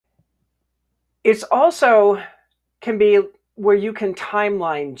It's also can be where you can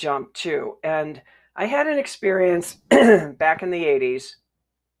timeline jump too. And I had an experience back in the 80s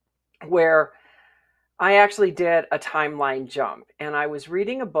where I actually did a timeline jump, and I was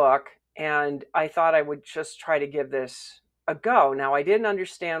reading a book, and I thought I would just try to give this a go. Now, I didn't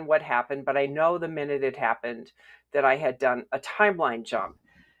understand what happened, but I know the minute it happened that I had done a timeline jump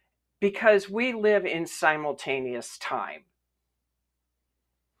because we live in simultaneous time.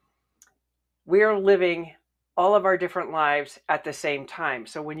 We are living all of our different lives at the same time.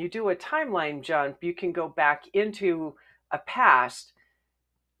 So when you do a timeline jump, you can go back into a past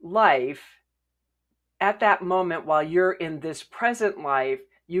life at that moment while you're in this present life.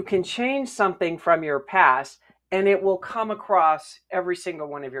 You can change something from your past and it will come across every single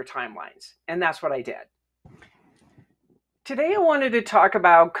one of your timelines. And that's what I did. Today, I wanted to talk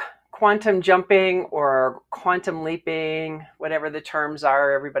about quantum jumping or quantum leaping, whatever the terms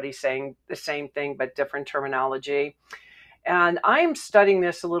are. Everybody's saying the same thing, but different terminology. And I'm studying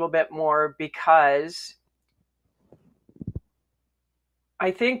this a little bit more because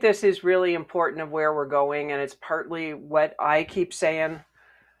I think this is really important of where we're going. And it's partly what I keep saying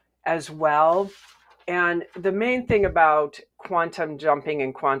as well. And the main thing about quantum jumping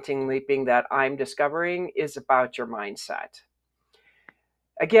and quantum leaping that I'm discovering is about your mindset.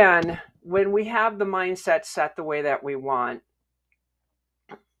 Again, when we have the mindset set the way that we want,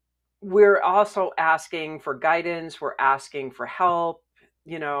 we're also asking for guidance, we're asking for help.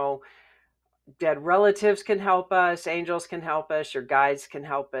 You know, dead relatives can help us, angels can help us, your guides can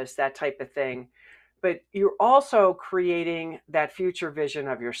help us, that type of thing. But you're also creating that future vision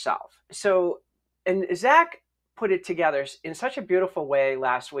of yourself. So, and Zach put it together in such a beautiful way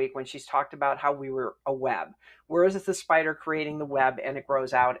last week when she's talked about how we were a web. Whereas it's the spider creating the web and it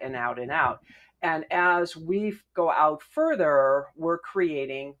grows out and out and out. And as we go out further, we're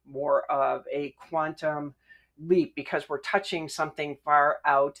creating more of a quantum leap because we're touching something far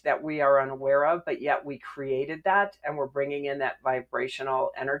out that we are unaware of, but yet we created that and we're bringing in that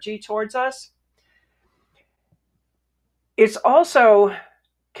vibrational energy towards us. It's also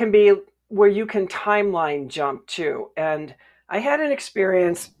can be where you can timeline jump too. And I had an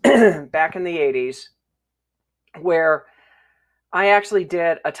experience back in the 80s where I actually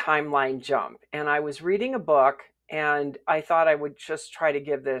did a timeline jump, and I was reading a book, and I thought I would just try to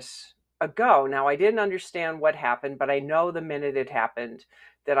give this a go. Now, I didn't understand what happened, but I know the minute it happened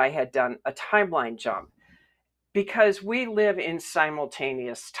that I had done a timeline jump because we live in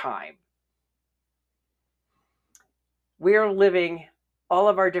simultaneous time. We are living all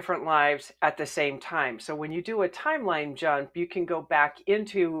of our different lives at the same time. So when you do a timeline jump, you can go back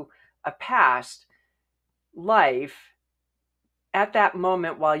into a past life at that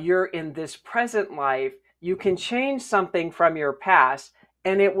moment while you're in this present life. You can change something from your past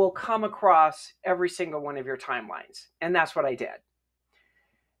and it will come across every single one of your timelines. And that's what I did.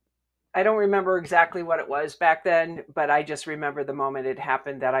 I don't remember exactly what it was back then, but I just remember the moment it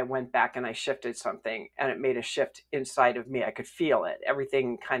happened that I went back and I shifted something and it made a shift inside of me. I could feel it.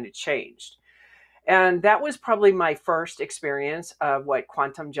 Everything kind of changed. And that was probably my first experience of what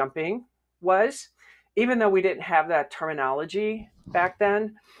quantum jumping was, even though we didn't have that terminology back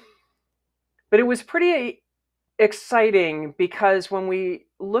then. But it was pretty exciting because when we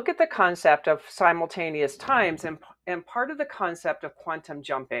look at the concept of simultaneous times, and part of the concept of quantum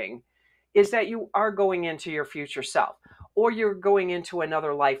jumping is that you are going into your future self, or you're going into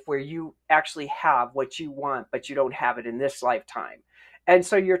another life where you actually have what you want, but you don't have it in this lifetime. And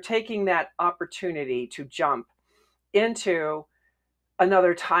so you're taking that opportunity to jump into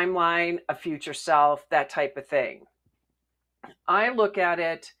another timeline, a future self, that type of thing. I look at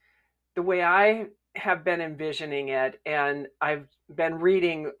it the way I have been envisioning it, and I've been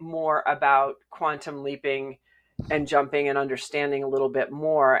reading more about quantum leaping and jumping and understanding a little bit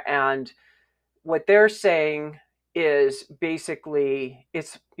more. And what they're saying is basically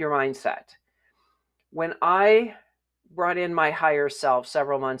it's your mindset. When I brought in my higher self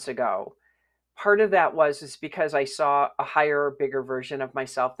several months ago, part of that is because I saw a higher, bigger version of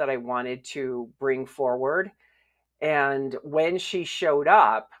myself that I wanted to bring forward. And when she showed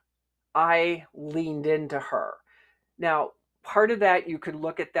up, I leaned into her. Now, part of that, you could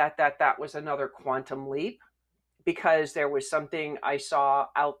look at that was another quantum leap because there was something I saw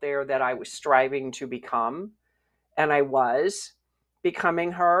out there that I was striving to become, and I was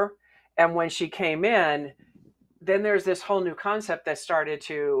becoming her. And when she came in, then there's this whole new concept that started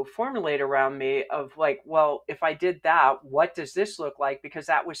to formulate around me of like, well, if I did that, what does this look like? Because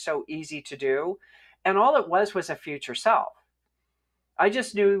that was so easy to do. And all it was a future self. I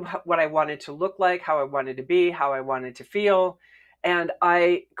just knew what I wanted to look like, how I wanted to be, how I wanted to feel. And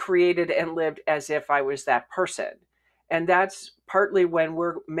I created and lived as if I was that person. And that's partly when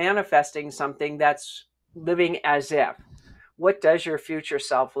we're manifesting something, that's living as if. What does your future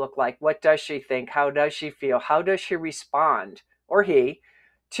self look like? What does she think? How does she feel? How does she respond, or he,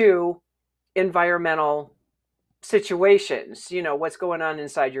 to environmental situations? What's going on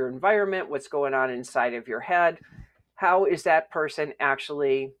inside your environment? What's going on inside of your head? How is that person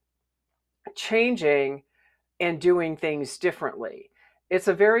actually changing and doing things differently? It's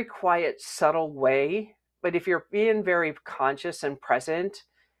a very quiet, subtle way, but if you're being very conscious and present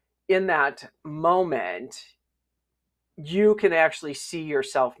in that moment, you can actually see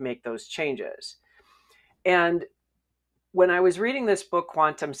yourself make those changes. And when I was reading this book,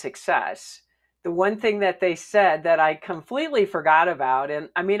 Quantum Success, the one thing that they said that I completely forgot about, and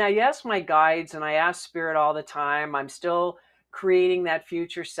I mean, I ask my guides and I ask Spirit all the time, I'm still creating that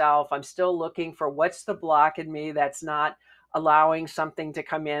future self. I'm still looking for what's the block in me that's not allowing something to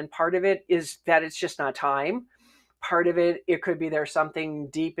come in. Part of it is that it's just not time. Part of it, it could be there's something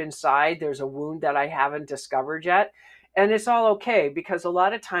deep inside. There's a wound that I haven't discovered yet. And it's all okay, because a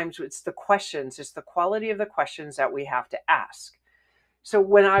lot of times it's the questions, it's the quality of the questions that we have to ask. So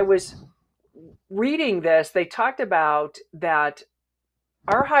when I was reading this, they talked about that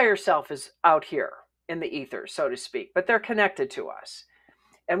our higher self is out here in the ether, so to speak, but they're connected to us.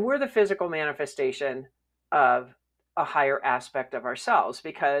 And we're the physical manifestation of a higher aspect of ourselves,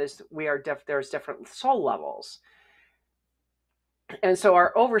 because there's different soul levels. And so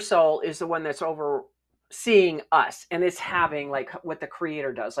our oversoul is the one that's overseeing us, and it's having like what the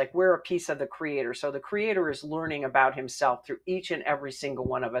creator does. Like, we're a piece of the creator. So the creator is learning about himself through each and every single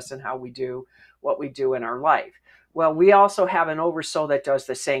one of us and how we do what we do in our life. Well, we also have an oversoul that does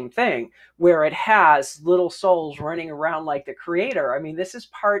the same thing, where it has little souls running around like the creator. I mean, this is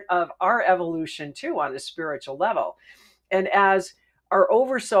part of our evolution too, on a spiritual level. And as our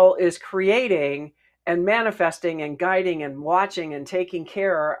oversoul is creating and manifesting and guiding and watching and taking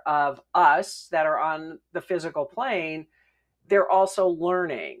care of us that are on the physical plane, they're also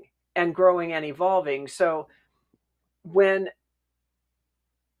learning and growing and evolving. So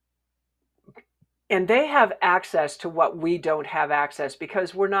and they have access to what we don't have access,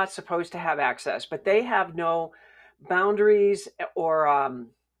 because we're not supposed to have access, but they have no boundaries or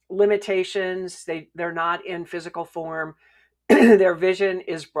limitations. They're not in physical form. Their vision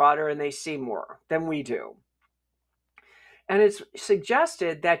is broader and they see more than we do. And it's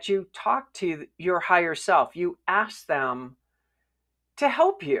suggested that you talk to your higher self. You ask them to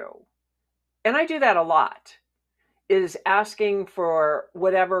help you. And I do that a lot, is asking for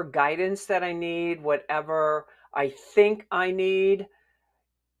whatever guidance that I need, whatever I think I need,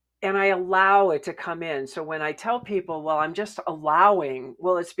 and I allow it to come in. So when I tell people, well, I'm just allowing,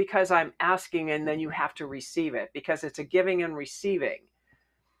 well, it's because I'm asking, and then you have to receive it, because it's a giving and receiving.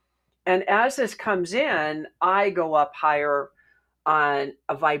 And as this comes in, I go up higher on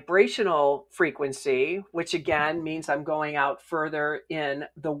a vibrational frequency, which again means I'm going out further in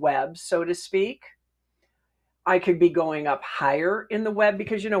the web, so to speak. I could be going up higher in the web,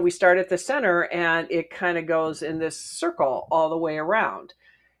 because, we start at the center and it kind of goes in this circle all the way around.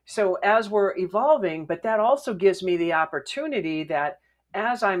 So as we're evolving, but that also gives me the opportunity that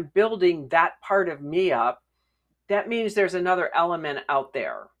as I'm building that part of me up, that means there's another element out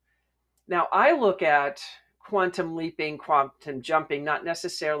there. Now, I look at quantum leaping, quantum jumping, not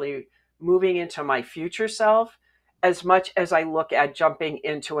necessarily moving into my future self, as much as I look at jumping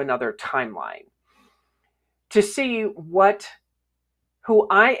into another timeline to see who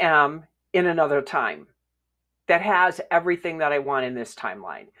I am in another time that has everything that I want in this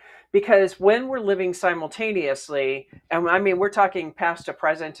timeline. Because when we're living simultaneously, and I mean, we're talking past to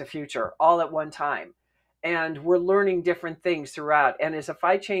present to future all at one time, and we're learning different things throughout. And as if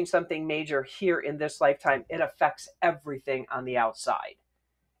I change something major here in this lifetime, it affects everything on the outside.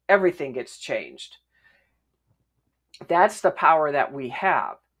 Everything gets changed. That's the power that we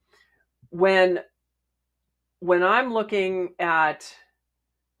have. When I'm looking at,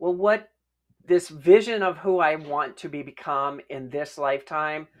 well, what this vision of who I want to become in this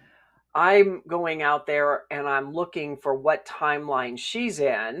lifetime, I'm going out there and I'm looking for what timeline she's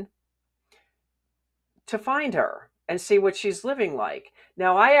in to find her and see what she's living like.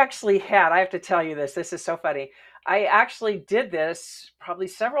 Now, I have to tell you this is so funny. I actually did this probably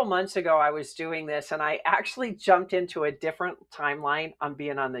several months ago. I was doing this and I actually jumped into a different timeline on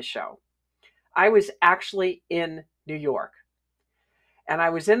being on this show. I was actually in New York and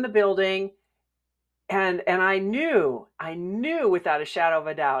I was in the building, and I knew without a shadow of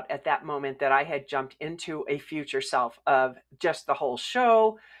a doubt at that moment that I had jumped into a future self of just the whole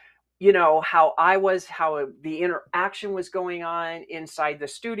show, how I was, how the interaction was going on inside the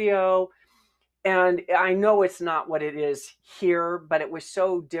studio. And I know it's not what it is here, but it was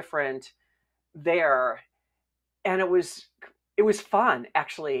so different there. And it was fun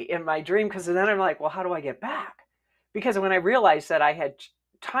actually in my dream, because then I'm like, well, how do I get back? Because when I realized that I had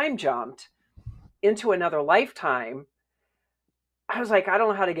time jumped into another lifetime, I was like, I don't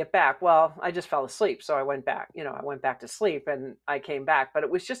know how to get back. Well, I just fell asleep. So I went back, I went back to sleep and I came back. But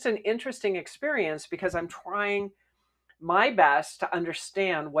it was just an interesting experience because I'm trying my best to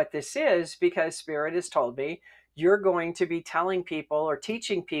understand what this is, because Spirit has told me you're going to be telling people or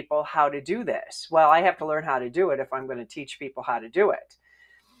teaching people how to do this. Well, I have to learn how to do it if I'm going to teach people how to do it.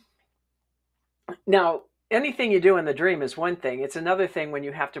 Now, anything you do in the dream is one thing. It's another thing when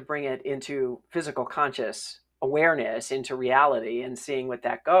you have to bring it into physical conscious awareness, into reality, and seeing what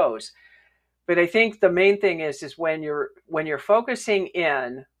that goes. But I think the main thing is when you're focusing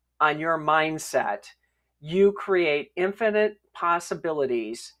in on your mindset, you create infinite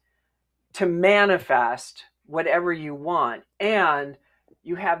possibilities to manifest whatever you want. And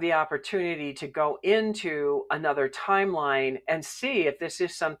you have the opportunity to go into another timeline and see if this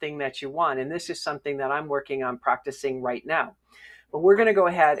is something that you want. And this is something that I'm working on practicing right now. But we're going to go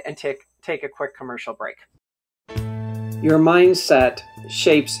ahead and take a quick commercial break. Your mindset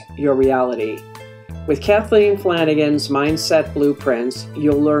shapes your reality. With Kathleen Flanagan's Mindset Blueprints,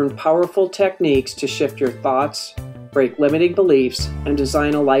 you'll learn powerful techniques to shift your thoughts, break limiting beliefs, and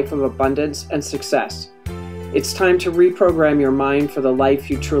design a life of abundance and success. It's time to reprogram your mind for the life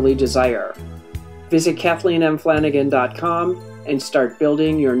you truly desire. Visit KathleenMFlanagan.com and start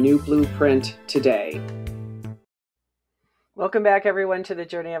building your new blueprint today. Welcome back, everyone, to the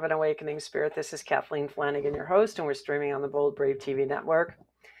Journey of an Awakening Spirit. This is Kathleen Flanagan, your host, and we're streaming on the Bold Brave TV network.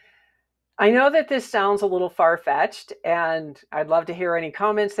 I know that this sounds a little far-fetched, and I'd love to hear any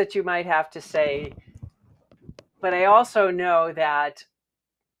comments that you might have to say, but I also know that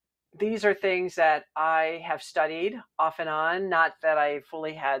these are things that I have studied off and on, not that I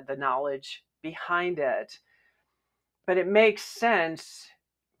fully had the knowledge behind it, but it makes sense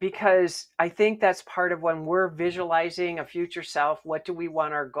because I think that's part of when we're visualizing a future self. What do we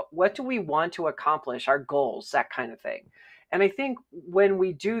want to accomplish, our goals, that kind of thing. And I think when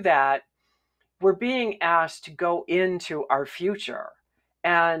we do that, we're being asked to go into our future.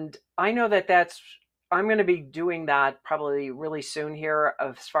 And I know that I'm going to be doing that probably really soon here,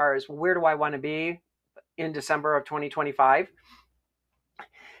 as far as where do I want to be in December of 2025.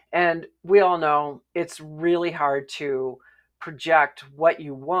 And we all know it's really hard to project what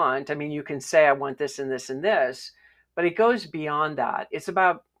you want. I mean, you can say, I want this and this and this, but it goes beyond that. It's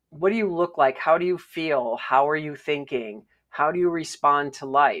about, what do you look like? How do you feel? How are you thinking? How do you respond to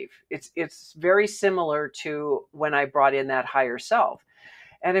life? It's very similar to when I brought in that higher self.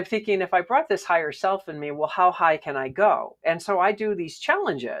 And I'm thinking, if I brought this higher self in me, well, how high can I go? And so I do these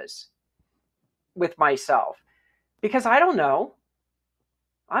challenges with myself because I don't know.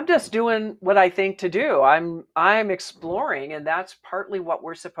 I'm just doing what I think to do. I'm exploring, and that's partly what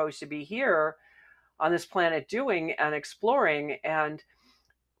we're supposed to be here on this planet doing and exploring. And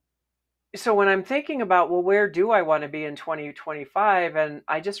so when I'm thinking about, well, where do I want to be in 2025? And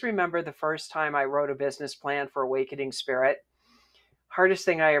I just remember the first time I wrote a business plan for Awakening Spirit, hardest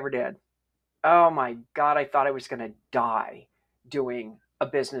thing I ever did. Oh my God, I thought I was going to die doing a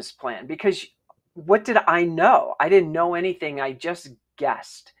business plan, because what did I know? I didn't know anything. I just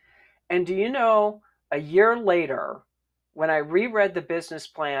guessed. And do you know, a year later, when I reread the business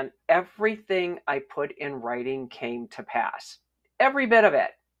plan, everything I put in writing came to pass. Every bit of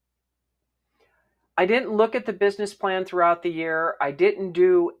it. I didn't look at the business plan throughout the year. I didn't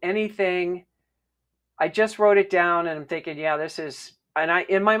do anything. I just wrote it down, and I'm thinking, yeah, this is, and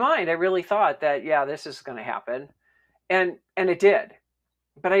in my mind, I really thought that, yeah, this is going to happen. And it did.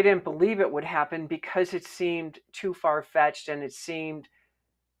 But I didn't believe it would happen because it seemed too far-fetched and it seemed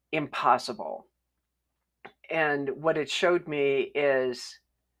impossible. And what it showed me is,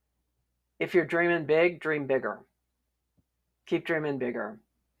 if you're dreaming big, dream bigger. Keep dreaming bigger.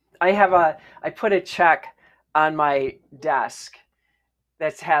 I put a check on my desk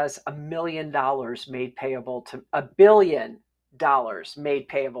that has $1 million made payable to $1 billion made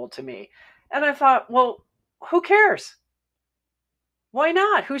payable to me. And I thought, well, who cares? Why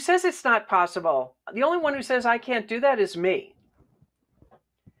not? Who says it's not possible? The only one who says I can't do that is me.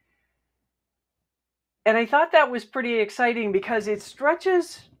 And I thought that was pretty exciting because it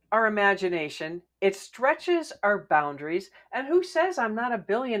stretches our imagination. It stretches our boundaries. And who says I'm not a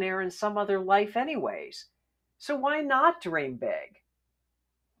billionaire in some other life anyways? So why not dream big?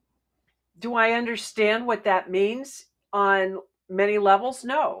 Do I understand what that means on many levels?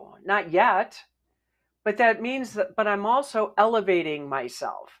 No, not yet. But that means that, but I'm also elevating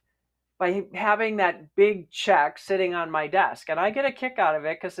myself by having that big check sitting on my desk. And I get a kick out of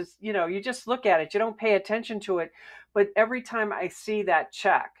it because it's, you just look at it, you don't pay attention to it. But every time I see that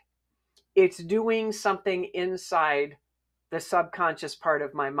check, it's doing something inside the subconscious part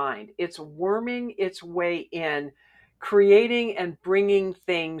of my mind. It's worming its way in, creating and bringing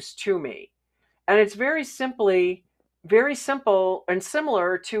things to me. And it's very simple and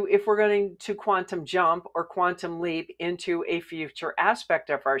similar to if we're going to quantum jump or quantum leap into a future aspect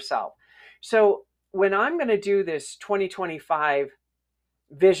of ourselves. So when I'm going to do this 2025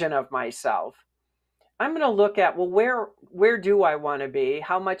 vision of myself, I'm going to look at, well, where do I want to be?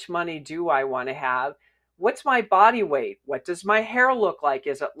 How much money do I want to have? What's my body weight? What does my hair look like?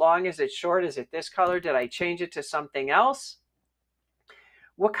 Is it long? Is it short? Is it this color? Did I change it to something else?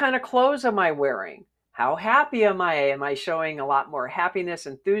 What kind of clothes am I wearing? How happy am I? Am I showing a lot more happiness,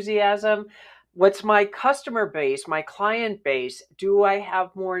 enthusiasm? What's my customer base, my client base? Do I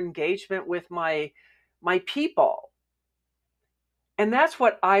have more engagement with my people? And that's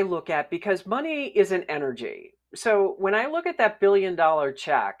what I look at, because money is an energy. So when I look at that $1 billion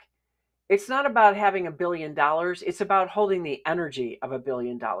check, it's not about having $1 billion. It's about holding the energy of $1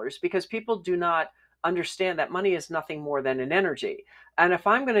 billion, because people do not understand that money is nothing more than an energy. And if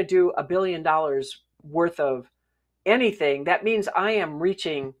I'm going to do $1 billion worth of anything, that means I am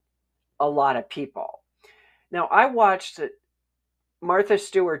reaching a lot of people. Now, I watched the Martha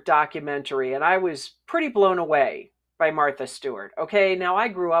Stewart documentary, and I was pretty blown away by Martha Stewart. Okay, now I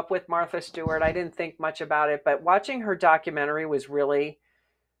grew up with Martha Stewart. I didn't think much about it, but watching her documentary was really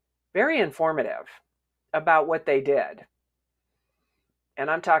very informative about what they did. And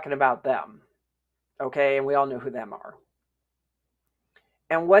I'm talking about them. Okay, and we all know who them are.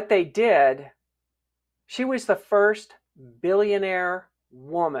 And what they did, she was the first billionaire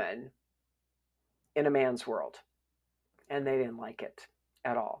woman in a man's world. And they didn't like it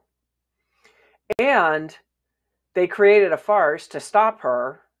at all. And they created a farce to stop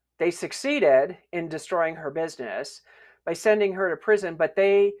her. They succeeded in destroying her business by sending her to prison, but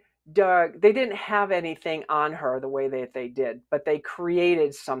they didn't have anything on her the way that they did, but they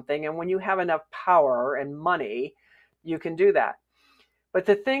created something. And when you have enough power and money, you can do that. But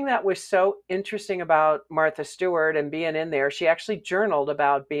the thing that was so interesting about Martha Stewart and being in there, she actually journaled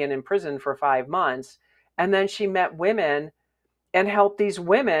about being in prison for 5 months. And then she met women and helped these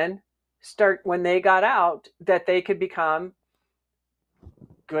women start, when they got out, that they could become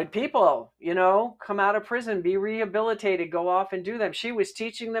good people, come out of prison, be rehabilitated, go off and do them. She was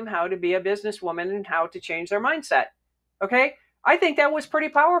teaching them how to be a businesswoman and how to change their mindset. Okay? I think that was pretty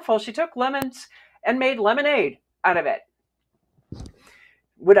powerful. She took lemons and made lemonade out of it.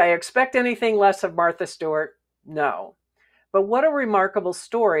 Would I expect anything less of Martha Stewart? No. But what a remarkable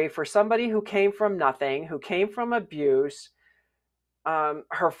story for somebody who came from nothing, who came from abuse.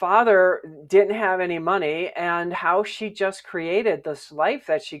 Her father didn't have any money, and how she just created this life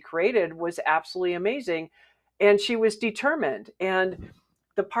that she created was absolutely amazing. And she was determined. And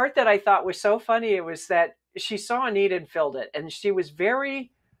the part that I thought was so funny was that she saw a need and filled it. And she was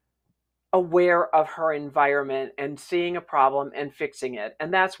very aware of her environment and seeing a problem and fixing it.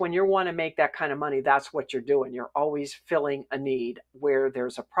 And that's when you want to make that kind of money, that's what you're doing. You're always filling a need where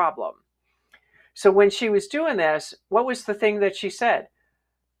there's a problem. So when she was doing this, what was the thing that she said?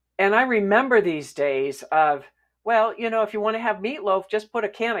 And I remember these days of, well, if you want to have meatloaf, just put a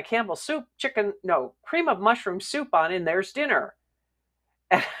can of Campbell's soup, cream of mushroom soup on, and there's dinner.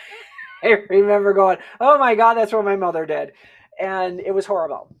 And I remember going, oh my God, that's what my mother did. And it was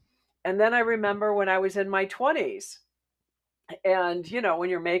horrible. And then I remember when I was in my 20s, and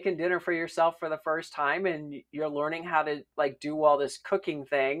when you're making dinner for yourself for the first time and you're learning how to do all this cooking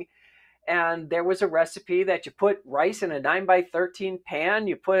thing. And there was a recipe that you put rice in a 9x13 pan.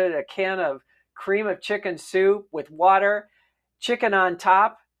 You put a can of cream of chicken soup with water, chicken on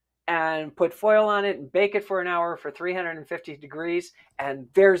top, and put foil on it and bake it for an hour for 350 degrees. And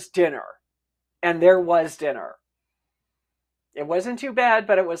there's dinner. And there was dinner. It wasn't too bad,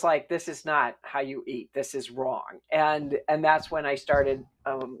 but it was like, this is not how you eat. This is wrong. And that's when I started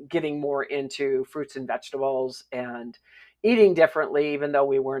getting more into fruits and vegetables and eating differently, even though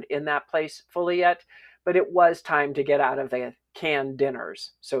we weren't in that place fully yet. But it was time to get out of the canned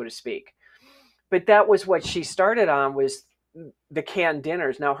dinners, so to speak. But that was what she started on, was the canned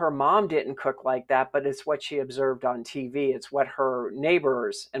dinners. Now, her mom didn't cook like that, but it's what she observed on TV. It's what her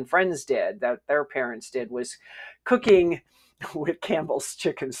neighbors and friends did, that their parents did, was cooking with Campbell's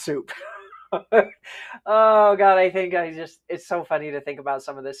chicken soup. Oh God, I think it's so funny to think about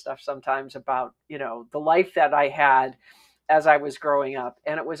some of this stuff sometimes about, the life that I had as I was growing up,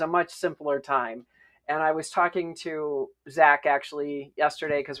 and it was a much simpler time. And I was talking to Zach actually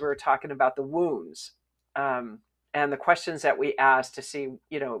yesterday because we were talking about the wounds, and the questions that we asked to see,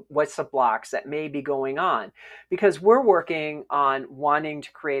 what's the blocks that may be going on, because we're working on wanting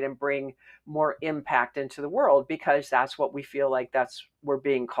to create and bring more impact into the world, because that's what we feel like we're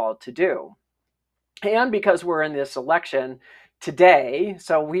being called to do. And because we're in this election today,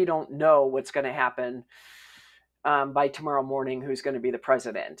 so we don't know what's going to happen by tomorrow morning, who's going to be the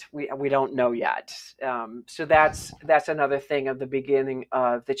president. We don't know yet. So that's another thing of the beginning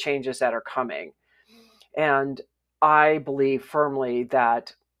of the changes that are coming. And I believe firmly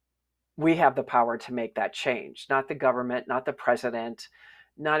that we have the power to make that change, not the government, not the president,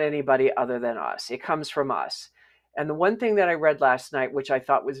 not anybody other than us. It comes from us. And the one thing that I read last night, which I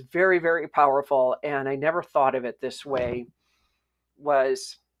thought was very, very powerful, and I never thought of it this way,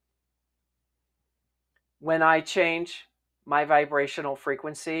 was when I change my vibrational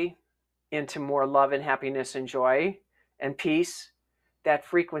frequency into more love and happiness and joy and peace, that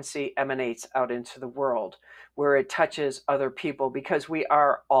frequency emanates out into the world where it touches other people, because we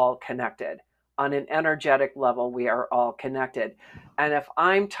are all connected. On an energetic level, we are all connected. And if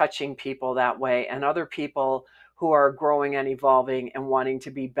I'm touching people that way, and other people who are growing and evolving and wanting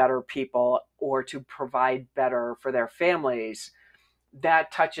to be better people or to provide better for their families,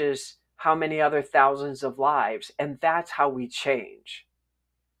 that touches how many other thousands of lives. And that's how we change.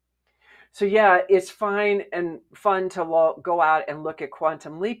 So yeah, it's fine and fun to go out and look at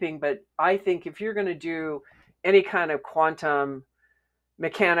quantum leaping, but I think if you're going to do any kind of quantum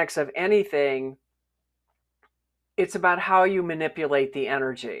mechanics of anything, it's about how you manipulate the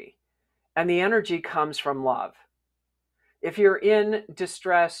energy. And the energy comes from love. If you're in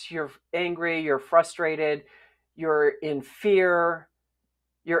distress, you're angry, you're frustrated, you're in fear,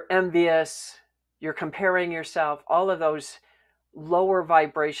 you're envious, you're comparing yourself, all of those lower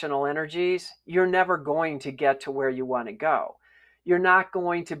vibrational energies, you're never going to get to where you want to go. You're not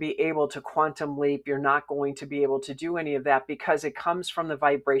going to be able to quantum leap. You're not going to be able to do any of that, because it comes from the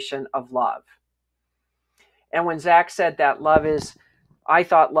vibration of love. And when Zach said that I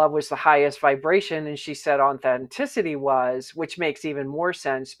thought love was the highest vibration, and she said authenticity was, which makes even more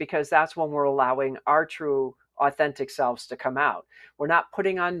sense, because that's when we're allowing our true authentic selves to come out. We're not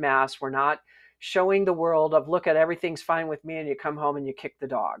putting on masks. We're not showing the world of, look at, everything's fine with me, and you come home and you kick the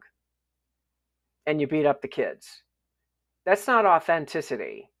dog and you beat up the kids. That's not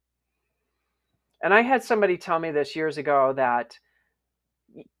authenticity. And I had somebody tell me this years ago, that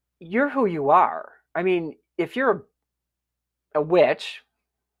you're who you are. I mean, if you're a witch,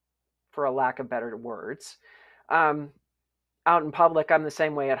 for a lack of better words, out in public, I'm the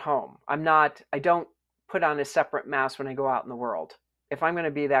same way at home. I don't put on a separate mask when I go out in the world. If I'm going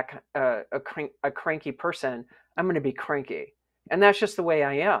to be a cranky person, I'm going to be cranky. And that's just the way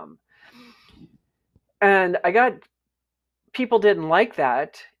I am. And people didn't like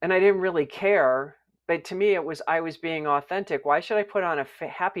that, and I didn't really care. But to me, I was being authentic. Why should I put on a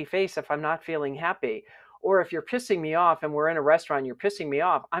happy face if I'm not feeling happy? Or if you're pissing me off and we're in a restaurant, you're pissing me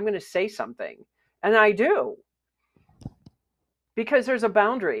off, I'm going to say something. And I do. Because there's a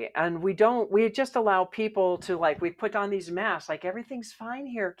boundary, and we just allow people to, we put on these masks, everything's fine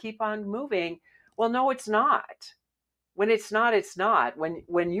here, keep on moving. Well, no, it's not. When it's not, it's not.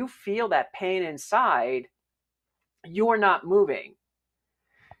 When you feel that pain inside, you're not moving.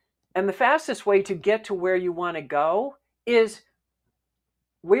 And the fastest way to get to where you want to go is,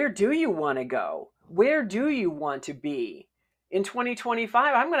 where do you want to go? Where do you want to be? In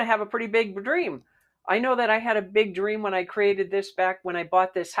 2025, I'm going to have a pretty big dream. I know that I had a big dream when I created this back when I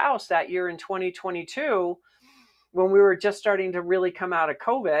bought this house that year in 2022, when we were just starting to really come out of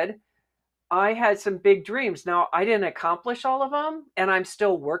COVID. I had some big dreams. Now, I didn't accomplish all of them, and I'm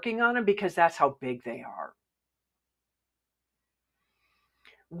still working on them, because that's how big they are.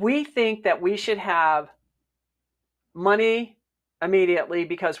 We think that we should have money immediately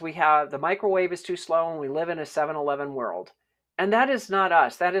because the microwave is too slow and we live in a 7-Eleven world. And that is not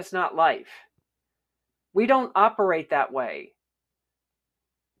us. That is not life. We don't operate that way.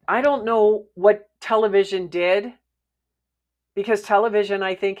 I don't know what television did, because television,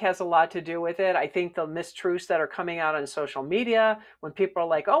 I think, has a lot to do with it. I think the mistruths that are coming out on social media, when people are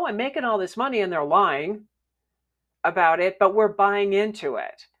like, oh, I'm making all this money, and they're lying about it, but we're buying into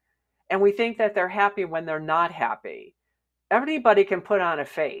it. And we think that they're happy when they're not happy. Everybody can put on a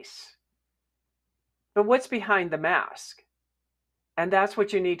face. But what's behind the mask? And that's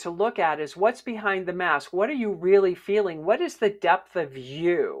what you need to look at, is what's behind the mask. What are you really feeling? What is the depth of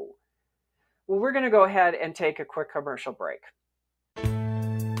you? Well, we're going to go ahead and take a quick commercial break.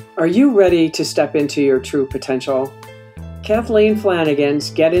 Are you ready to step into your true potential? Kathleen Flanagan's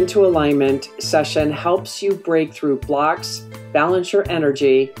Get Into Alignment session helps you break through blocks, balance your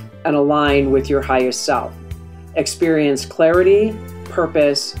energy, and align with your highest self. Experience clarity,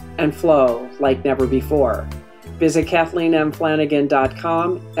 purpose, and flow like never before. Visit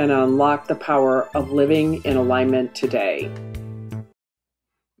KathleenMFlanagan.com and unlock the power of living in alignment today.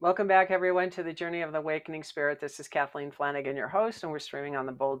 Welcome back, everyone, to the Journey of the Awakening Spirit. This is Kathleen Flanagan, your host, and we're streaming on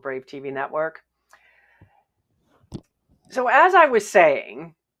the Bold Brave TV network. So as I was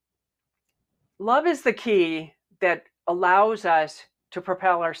saying, love is the key that allows us to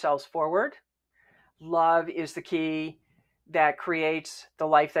propel ourselves forward. Love is the key that creates the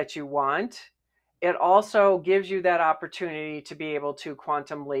life that you want. It also gives you that opportunity to be able to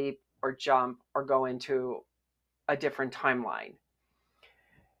quantum leap or jump or go into a different timeline.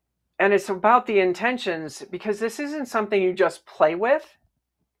 And it's about the intentions, because this isn't something you just play with,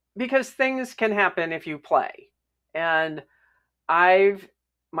 because things can happen if you play. And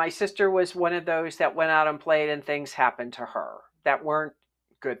my sister was one of those that went out and played and things happened to her that weren't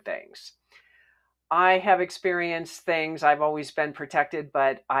good things. I have experienced things. I've always been protected,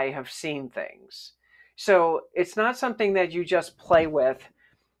 but I have seen things. So it's not something that you just play with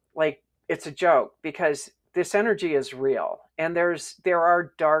like it's a joke, because this energy is real. And there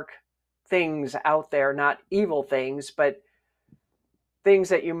are dark things out there, not evil things, but things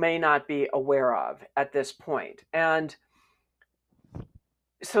that you may not be aware of at this point. And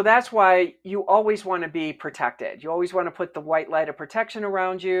so that's why you always want to be protected. You always want to put the white light of protection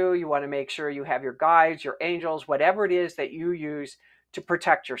around you. You want to make sure you have your guides, your angels, whatever it is that you use to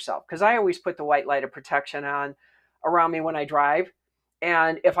protect yourself. Because I always put the white light of protection on around me when I drive.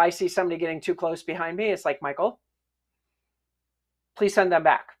 And if I see somebody getting too close behind me, it's like, Michael, please send them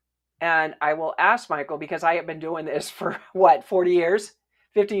back. And I will ask Michael, because I have been doing this for 40 years,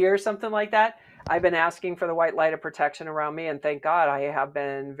 50 years, something like that. I've been asking for the white light of protection around me, and thank God I have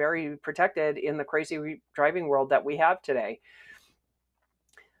been very protected in the crazy driving world that we have today.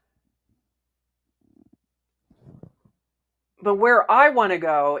 But where I want to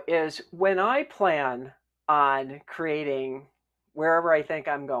go is when I plan on creating wherever I think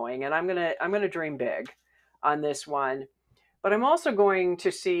I'm going, and I'm gonna dream big on this one, but I'm also going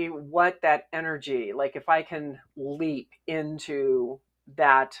to see what that energy, like if I can leap into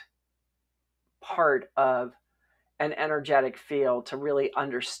that part of an energetic field to really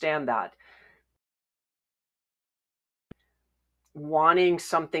understand that. Wanting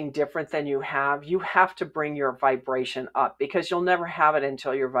something different than you have to bring your vibration up, because you'll never have it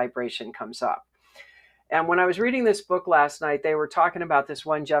until your vibration comes up. And when I was reading this book last night, they were talking about this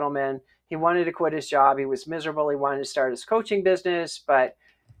one gentleman. He wanted to quit his job. He was miserable. He wanted to start his coaching business, but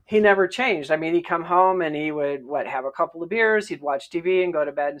he never changed. I mean, he'd come home and he would have a couple of beers, he'd watch TV and go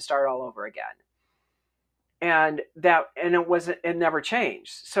to bed and start all over again. And it never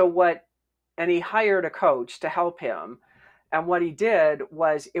changed. And he hired a coach to help him. And what he did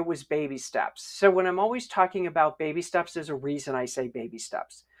was, it was baby steps. So when I'm always talking about baby steps, there's a reason I say baby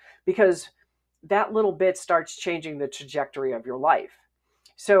steps, because that little bit starts changing the trajectory of your life.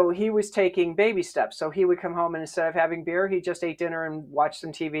 So he was taking baby steps. So he would come home and instead of having beer, he just ate dinner and watched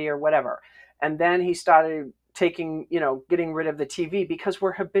some TV or whatever. And then he started getting rid of the TV, because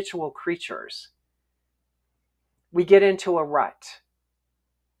we're habitual creatures. We get into a rut.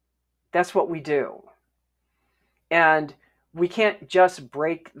 That's what we do. And we can't just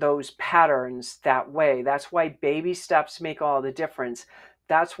break those patterns that way. That's why baby steps make all the difference.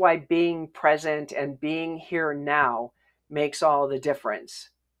 That's why being present and being here now makes all the difference.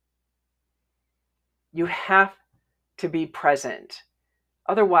 You have to be present.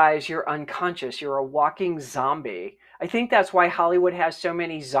 Otherwise, you're unconscious. You're a walking zombie. I think that's why Hollywood has so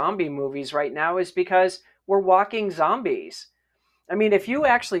many zombie movies right now, is because we're walking zombies. I mean, if you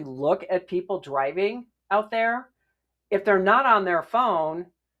actually look at people driving out there, if they're not on their phone,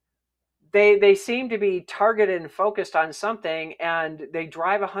 they seem to be targeted and focused on something, and they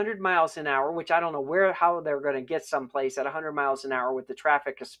drive 100 miles an hour, which I don't know how they're going to get someplace at 100 miles an hour with the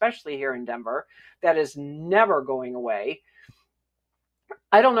traffic, especially here in Denver, that is never going away.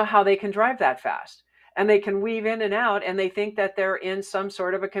 I don't know how they can drive that fast. And they can weave in and out, and they think that they're in some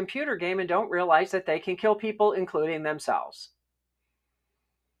sort of a computer game and don't realize that they can kill people, including themselves.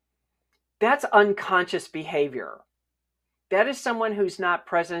 That's unconscious behavior. That is someone who's not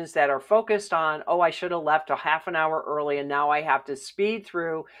present, that are focused on, oh, I should have left a half an hour early and now I have to speed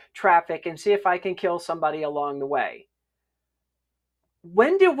through traffic and see if I can kill somebody along the way.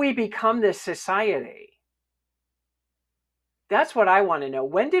 When did we become this society? That's what I want to know.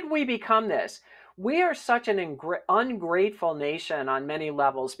 When did we become this? We are such an ungrateful nation on many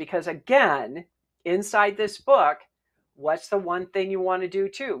levels, because again, inside this book, what's the one thing you want to do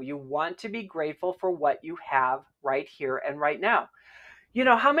too? You want to be grateful for what you have right here and right now. You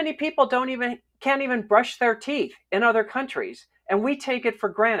know, how many people can't even brush their teeth in other countries, and we take it for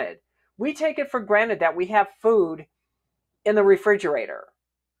granted. We take it for granted that we have food in the refrigerator.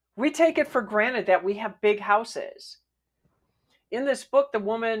 We take it for granted that we have big houses. In this book, the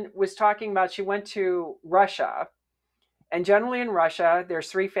woman was talking about, she went to Russia, and generally in Russia, there's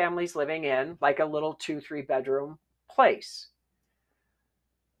 3 families living in like a little 2-3 bedroom place.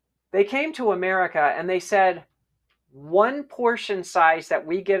 They came to America and they said, one portion size that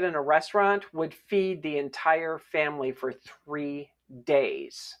we get in a restaurant would feed the entire family for 3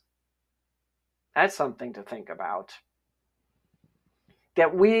 days. That's something to think about.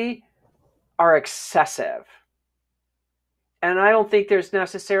 That we are excessive. And I don't think there's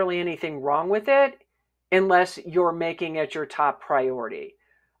necessarily anything wrong with it unless you're making it your top priority.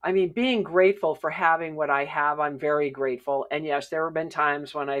 I mean, being grateful for having what I have, I'm very grateful. And yes, there have been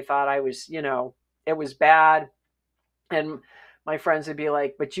times when I thought I was, it was bad. And my friends would be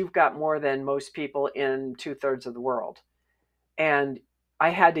like, but you've got more than most people in 2/3 of the world. And I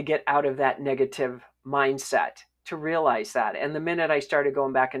had to get out of that negative mindset to realize that. And the minute I started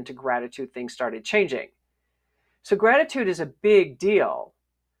going back into gratitude, things started changing. So gratitude is a big deal.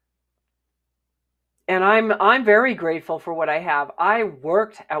 And I'm very grateful for what I have. I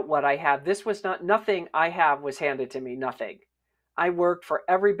worked at what I have. This was nothing I have was handed to me, nothing. I worked for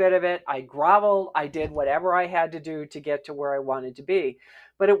every bit of it. I groveled. I did whatever I had to do to get to where I wanted to be.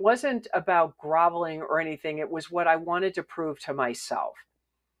 But it wasn't about groveling or anything. It was what I wanted to prove to myself.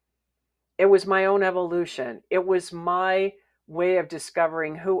 It was my own evolution. It was my way of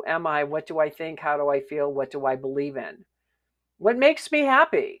discovering, who am I? What do I think? How do I feel? What do I believe in? What makes me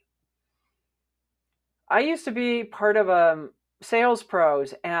happy? I used to be part of sales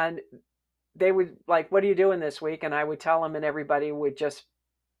pros, and they would like, what are you doing this week? And I would tell them, and everybody would just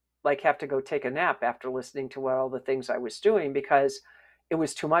like have to go take a nap after listening to all the things I was doing, because it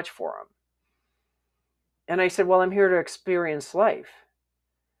was too much for them. And I said, well, I'm here to experience life.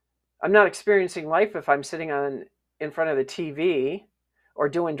 I'm not experiencing life if I'm sitting in front of the TV or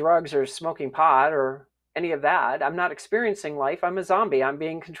doing drugs or smoking pot or any of that. I'm not experiencing life. I'm a zombie. I'm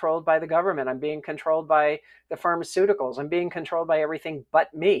being controlled by the government. I'm being controlled by the pharmaceuticals. I'm being controlled by everything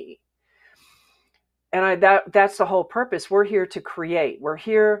but me. And that's the whole purpose. We're here to create. We're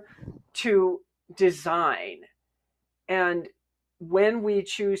here to design. And when we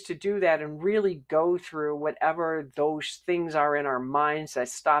choose to do that and really go through whatever those things are in our minds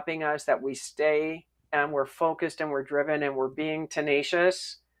that's stopping us, that we stay and we're focused and we're driven and we're being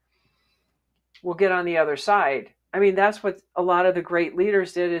tenacious, we'll get on the other side. I mean, that's what a lot of the great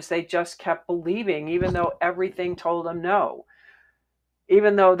leaders did, is they just kept believing, even though everything told them no.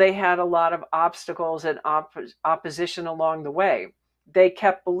 Even though they had a lot of obstacles and opposition along the way, they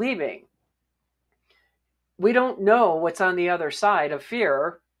kept believing. We don't know what's on the other side of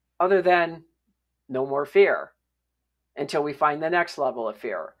fear other than no more fear until we find the next level of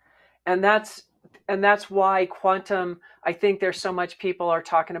fear. And that's why quantum, I think there's so much people are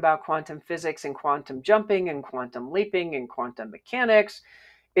talking about quantum physics and quantum jumping and quantum leaping and quantum mechanics.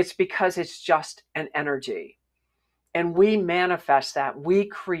 It's because it's just an energy. And we manifest that. We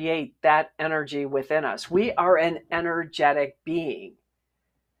create that energy within us. We are an energetic being.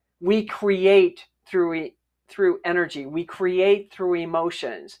 We create through energy. We create through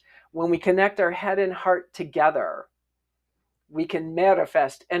emotions. When we connect our head and heart together, we can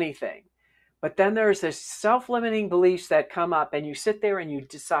manifest anything. But then there's this self-limiting beliefs that come up, and you sit there and you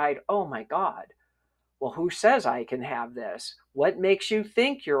decide, oh my God, well, who says I can have this? What makes you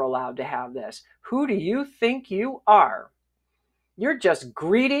think you're allowed to have this? Who do you think you are? You're just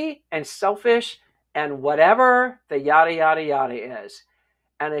greedy and selfish and whatever the yada, yada, yada is.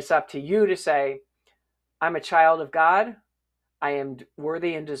 And it's up to you to say, I'm a child of God. I am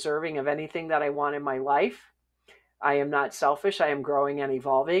worthy and deserving of anything that I want in my life. I am not selfish. I am growing and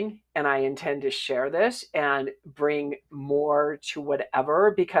evolving, and I intend to share this and bring more to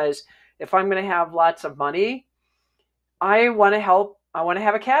whatever, because if I'm going to have lots of money, I want to help. I want to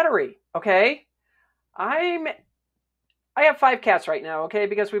have a cattery. Okay. I have 5 cats right now. Okay.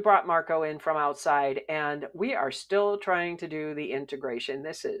 Because we brought Marco in from outside and we are still trying to do the integration.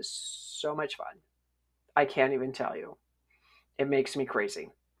 This is so much fun. I can't even tell you. It makes me crazy.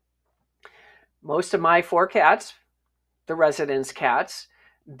 Most of my 4 cats, the residence cats,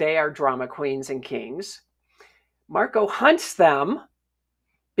 they are drama queens and kings. Marco hunts them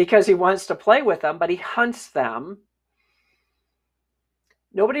because he wants to play with them, but he hunts them.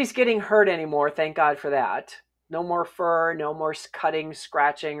 Nobody's getting hurt anymore. Thank God for that. No more fur, no more cutting,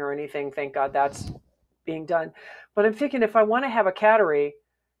 scratching, or anything. Thank God that's being done. But I'm thinking if I want to have a cattery,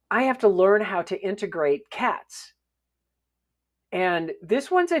 I have to learn how to integrate cats. And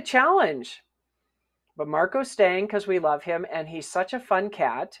this one's a challenge. But Marco's staying because we love him, and he's such a fun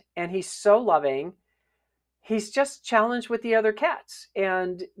cat, and he's so loving. He's just challenged with the other cats.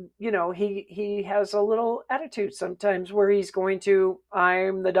 And, he has a little attitude sometimes where he's going to,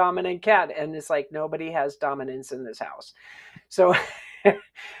 I'm the dominant cat. And it's like, nobody has dominance in this house. So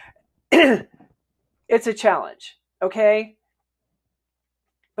it's a challenge. Okay.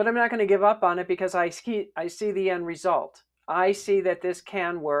 But I'm not going to give up on it because I see the end result. I see that this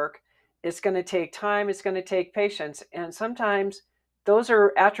can work. It's going to take time. It's going to take patience. And sometimes those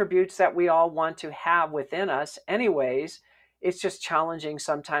are attributes that we all want to have within us anyways. It's just challenging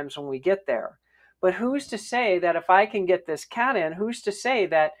sometimes when we get there. But who's to say that if I can get this cat in, who's to say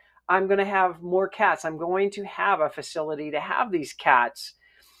that I'm going to have more cats? I'm going to have a facility to have these cats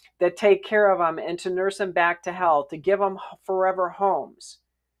that take care of them and to nurse them back to health, to give them forever homes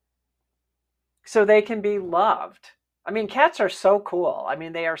so they can be loved. I mean, cats are so cool. I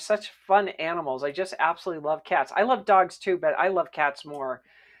mean, they are such fun animals. I just absolutely love cats. I love dogs too, but I love cats more.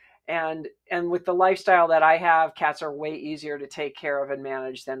 And with the lifestyle that I have, cats are way easier to take care of and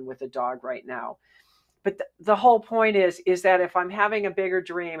manage than with a dog right now. But the whole point is that if I'm having a bigger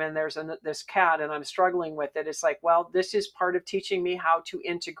dream and there's this cat and I'm struggling with it, it's like, well, this is part of teaching me how to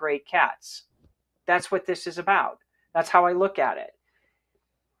integrate cats. That's what this is about. That's how I look at it.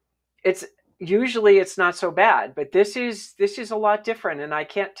 Usually it's not so bad, but this is a lot different. And I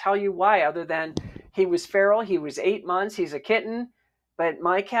can't tell you why, other than he was feral. He was 8 months. He's a kitten. But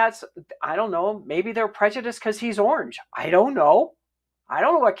my cats, I don't know. Maybe they're prejudiced because he's orange. I don't know. I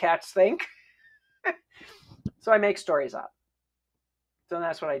don't know what cats think. So I make stories up. So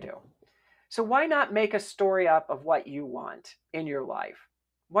that's what I do. So why not make a story up of what you want in your life?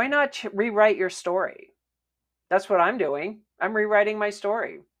 Why not rewrite your story? That's what I'm doing. I'm rewriting my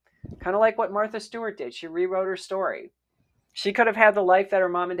story. Kind of like what Martha Stewart did. She rewrote her story. She could have had the life that her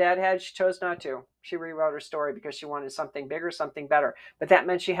mom and dad had. She chose not to. She rewrote her story because she wanted something bigger, something better. But that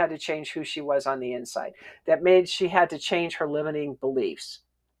meant she had to change who she was on the inside. That made she had to change her limiting beliefs.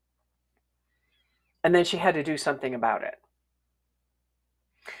 And then she had to do something about it.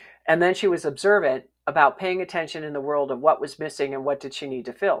 And then she was observant about paying attention in the world of what was missing and what did she need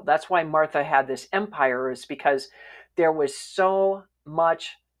to fill. That's why Martha had this empire, is because there was so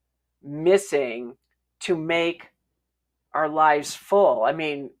much missing to make our lives full. I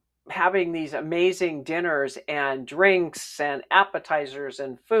mean, having these amazing dinners and drinks and appetizers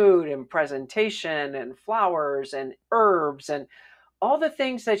and food and presentation and flowers and herbs and all the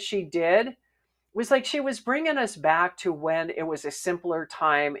things that she did was like she was bringing us back to when it was a simpler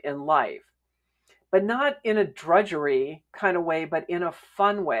time in life, but not in a drudgery kind of way, but in a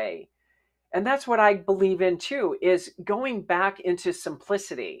fun way. And that's what I believe in too, is going back into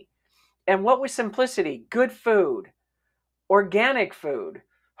simplicity. And what was simplicity? Good food, organic food,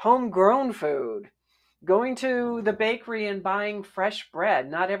 homegrown food, going to the bakery and buying fresh bread.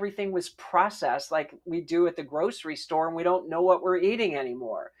 Not everything was processed like we do at the grocery store and we don't know what we're eating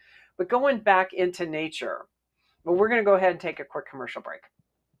anymore. But going back into nature. Well, we're going to go ahead and take a quick commercial break.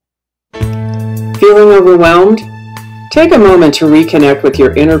 Feeling overwhelmed? Take a moment to reconnect with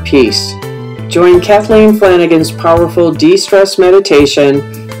your inner peace. Join Kathleen Flanagan's powerful de-stress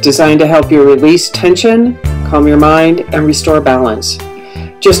meditation designed to help you release tension, calm your mind, and restore balance.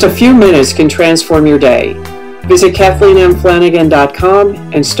 Just a few minutes can transform your day. Visit KathleenMFlanagan.com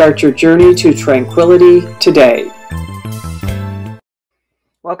and start your journey to tranquility today.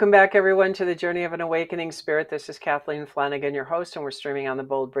 Welcome back, everyone, to the Journey of an Awakening Spirit. This is Kathleen Flanagan, your host, and we're streaming on the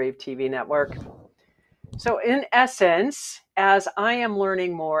Bold Brave TV network. So in essence, as I am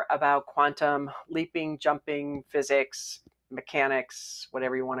learning more about quantum leaping, jumping, physics, mechanics,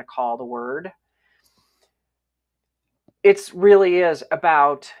 whatever you want to call the word, it really is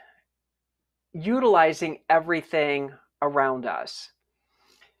about utilizing everything around us.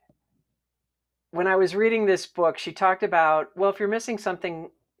 When I was reading this book, she talked about, well, if you're missing something,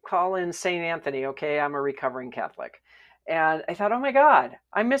 call in St. Anthony. Okay, I'm a recovering Catholic. And I thought, oh my God,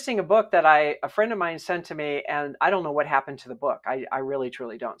 I'm missing a book that a friend of mine sent to me, and I don't know what happened to the book. I really,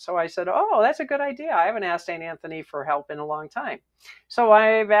 truly don't. So I said, oh, that's a good idea. I haven't asked St. Anthony for help in a long time. So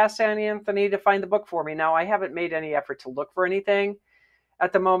I've asked St. Anthony to find the book for me. Now, I haven't made any effort to look for anything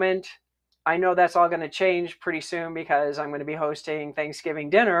at the moment. I know that's all going to change pretty soon because I'm going to be hosting Thanksgiving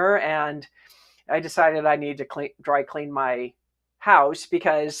dinner, and I decided I need to dry clean my house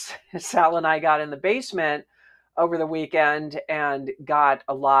because Sal and I got in the basement over the weekend and got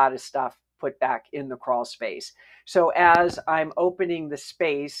a lot of stuff put back in the crawl space. So as I'm opening the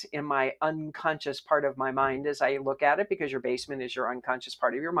space in my unconscious part of my mind, as I look at it, because your basement is your unconscious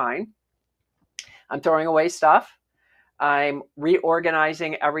part of your mind, I'm throwing away stuff. I'm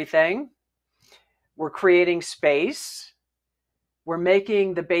reorganizing everything. We're creating space. We're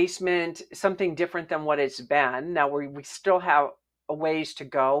making the basement something different than what it's been. Now we still have a ways to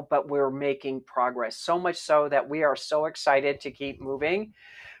go, but we're making progress. So much so that we are so excited to keep moving.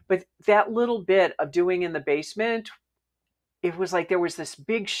 But that little bit of doing in the basement, it was like there was this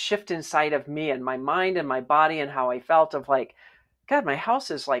big shift inside of me and my mind and my body and how I felt of like, God, my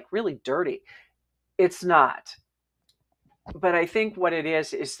house is like really dirty. It's not. But I think what it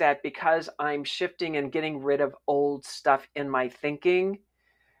is that because I'm shifting and getting rid of old stuff in my thinking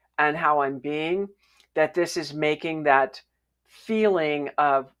and how I'm being, that this is making that feeling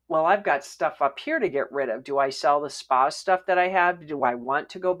of, well, I've got stuff up here to get rid of. Do I sell the spa stuff that I have? Do I want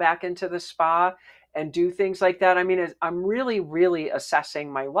to go back into the spa and do things like that? I mean, I'm really, really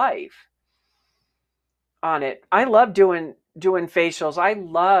assessing my life on it. I love doing facials. I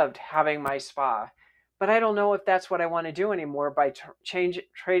loved having my spa. But I don't know if that's what I want to do anymore by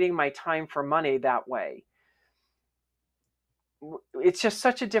trading my time for money that way. It's just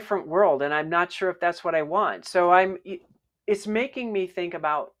such a different world, and I'm not sure if that's what I want. So it's making me think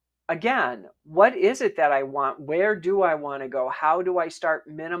about, again, what is it that I want? Where do I want to go? How do I start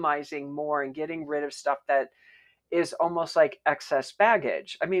minimizing more and getting rid of stuff that is almost like excess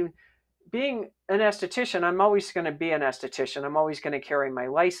baggage? I mean, being an esthetician, I'm always going to be an esthetician. I'm always going to carry my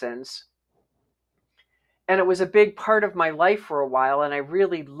license. And it was a big part of my life for a while, and I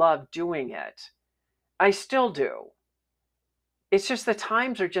really loved doing it. I still do. It's just the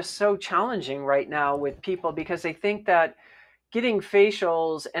times are just so challenging right now with people because they think that getting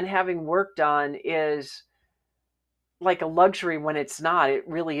facials and having work done is like a luxury when it's not. It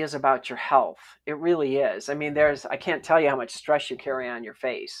really is about your health. It really is. I mean, I can't tell you how much stress you carry on your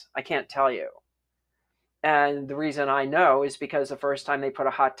face. I can't tell you. And the reason I know is because the first time they put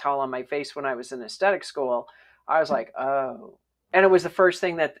a hot towel on my face when I was in aesthetic school, I was like, oh. And it was the first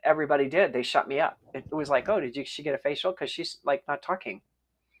thing that everybody did. They shut me up. It was like, oh, she get a facial? Because she's like not talking.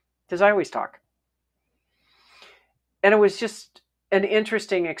 Because I always talk. And it was just an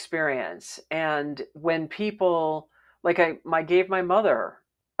interesting experience. And when people, like I gave my mother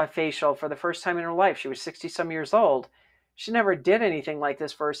a facial for the first time in her life. She was 60 some years old. She never did anything like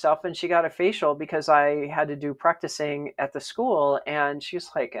this for herself, and she got a facial because I had to do practicing at the school, and she's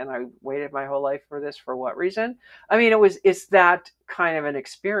like, and I waited my whole life for this for what reason? I mean, it's that kind of an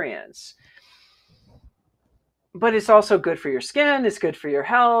experience. But it's also good for your skin, it's good for your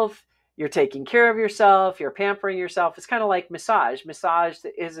health, you're taking care of yourself, you're pampering yourself. It's kind of like massage. Massage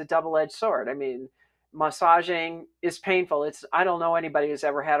is a double-edged sword. I mean, massaging is painful. I don't know anybody who's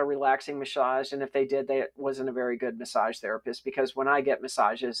ever had a relaxing massage, and if they did, they wasn't a very good massage therapist, because when I get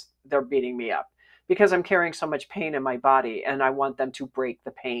massages, they're beating me up because I'm carrying so much pain in my body and I want them to break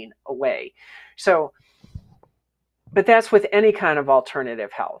the pain away. So, but that's with any kind of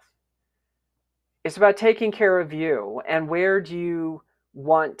alternative health. It's about taking care of you and where do you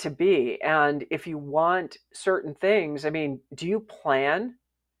want to be. And if you want certain things, I mean, do you plan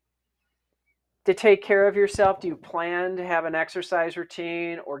to take care of yourself? Do you plan to have an exercise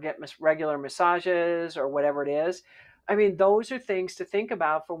routine or get regular massages or whatever it is? I mean, those are things to think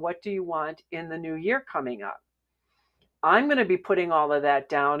about for what do you want in the new year coming up. I'm going to be putting all of that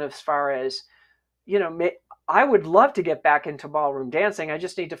down as far as, I would love to get back into ballroom dancing. I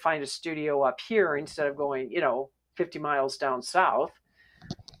just need to find a studio up here instead of going, 50 miles down south,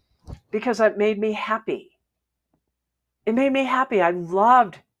 because it made me happy. It made me happy. I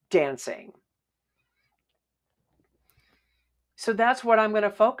loved dancing. So that's what I'm going to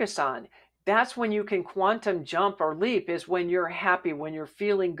focus on. That's when you can quantum jump or leap, is when you're happy, when you're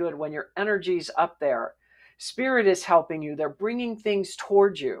feeling good, when your energy's up there. Spirit is helping you. They're bringing things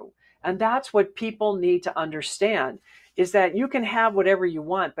towards you. And that's what people need to understand, is that you can have whatever you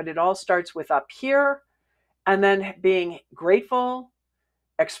want, but it all starts with up here and then being grateful,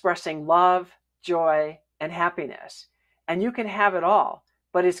 expressing love, joy, and happiness. And you can have it all.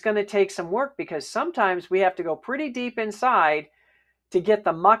 But it's going to take some work, because sometimes we have to go pretty deep inside to get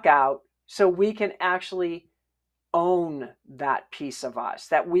the muck out so we can actually own that piece of us,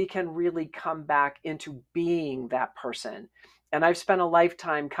 that we can really come back into being that person. And I've spent a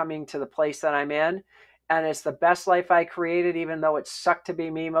lifetime coming to the place that I'm in, and it's the best life I created, even though it sucked to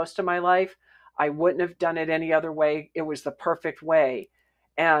be me most of my life. I wouldn't have done it any other way. It was the perfect way.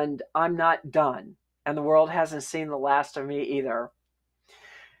 And I'm not done. And the world hasn't seen the last of me either.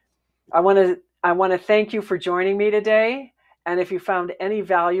 I want to thank you for joining me today. And if you found any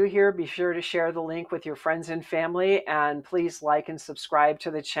value here, be sure to share the link with your friends and family. And please like and subscribe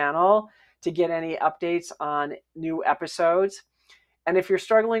to the channel to get any updates on new episodes. And if you're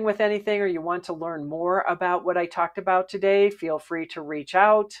struggling with anything or you want to learn more about what I talked about today, feel free to reach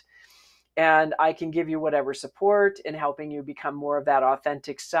out and I can give you whatever support in helping you become more of that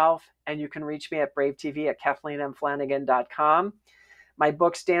authentic self. And you can reach me at bravetv at kathleenmflanagan.com. My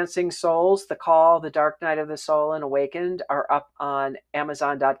books, Dancing Souls, The Call, The Dark Night of the Soul, and Awakened, are up on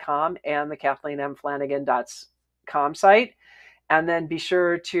Amazon.com and the KathleenMFlanagan.com site. And then be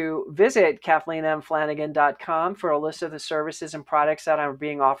sure to visit KathleenMFlanagan.com for a list of the services and products that are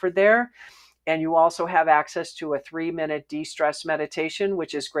being offered there. And you also have access to a 3-minute de-stress meditation,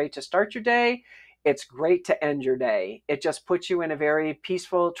 which is great to start your day. It's great to end your day. It just puts you in a very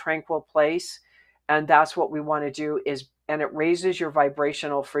peaceful, tranquil place. And that's what we want to do and it raises your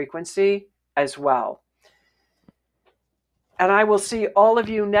vibrational frequency as well. And I will see all of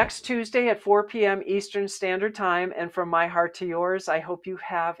you next Tuesday at 4 p.m. Eastern Standard Time. And from my heart to yours, I hope you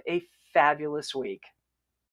have a fabulous week.